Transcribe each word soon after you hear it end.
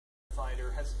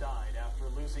has died after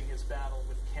losing his battle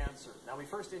with cancer. Now, we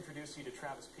first introduced you to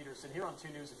Travis Peterson here on 2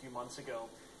 News a few months ago.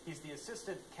 He's the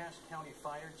assistant Cache County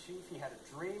Fire Chief. He had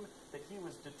a dream that he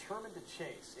was determined to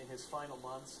chase in his final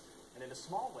months, and in a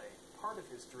small way, part of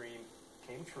his dream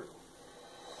came true.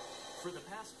 For the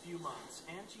past few months,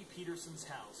 Angie Peterson's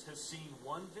house has seen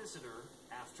one visitor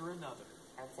after another.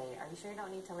 I would say, "Are you sure you don't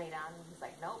need to lay down?" And he's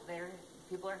like, "Nope,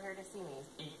 people are here to see me."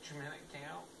 Each minute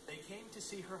count. They came to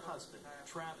see her husband,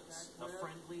 Travis, a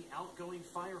friendly, outgoing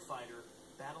firefighter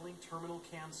battling terminal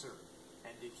cancer.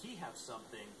 And did he have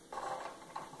something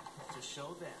to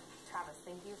show them? Travis,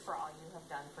 thank you for all you have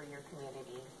done for your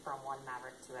community, from one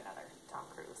maverick to another. Tom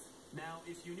Cruise. Now,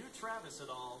 if you knew Travis at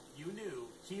all, you knew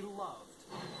he loved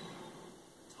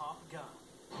Top Gun.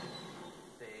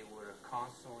 They would have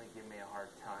constantly given me a hard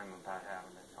time about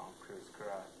having a Tom Cruise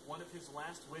crush. One of his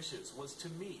last wishes was to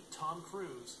meet Tom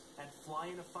Cruise and fly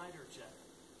in a fighter jet.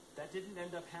 That didn't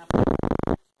end up happening.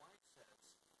 His wife says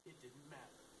it didn't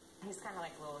matter. He's kind of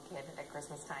like a little kid at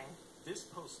Christmas time. This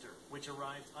poster, which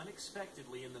arrived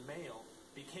unexpectedly in the mail,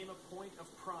 became a point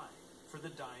of pride for the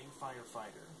dying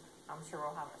firefighter. I'm sure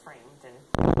we'll have it framed and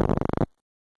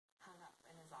hung up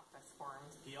in his office for him.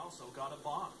 He also got a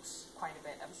box. Quite a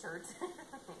bit of shirts.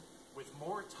 With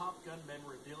more Top Gun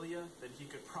memorabilia than he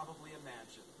could probably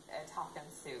imagine. A Top Gun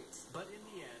suit. But in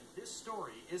the end, this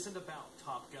story isn't about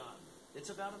Top Gun. It's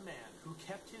about a man who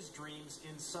kept his dreams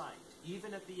in sight,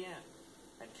 even at the end,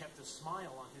 and kept a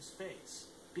smile on his face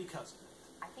because of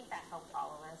it. I think that helped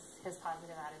all of us. His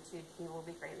positive attitude, he will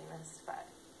be greatly missed, but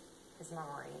his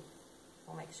memory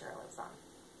will make sure it lives on.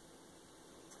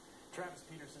 Travis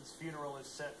Peterson's funeral is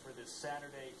set for this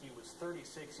Saturday. He was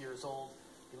 36 years old.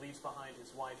 He leaves behind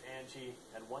his wife, Angie,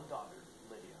 and one daughter,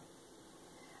 Lydia.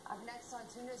 Up next on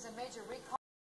 2 News, a major recall.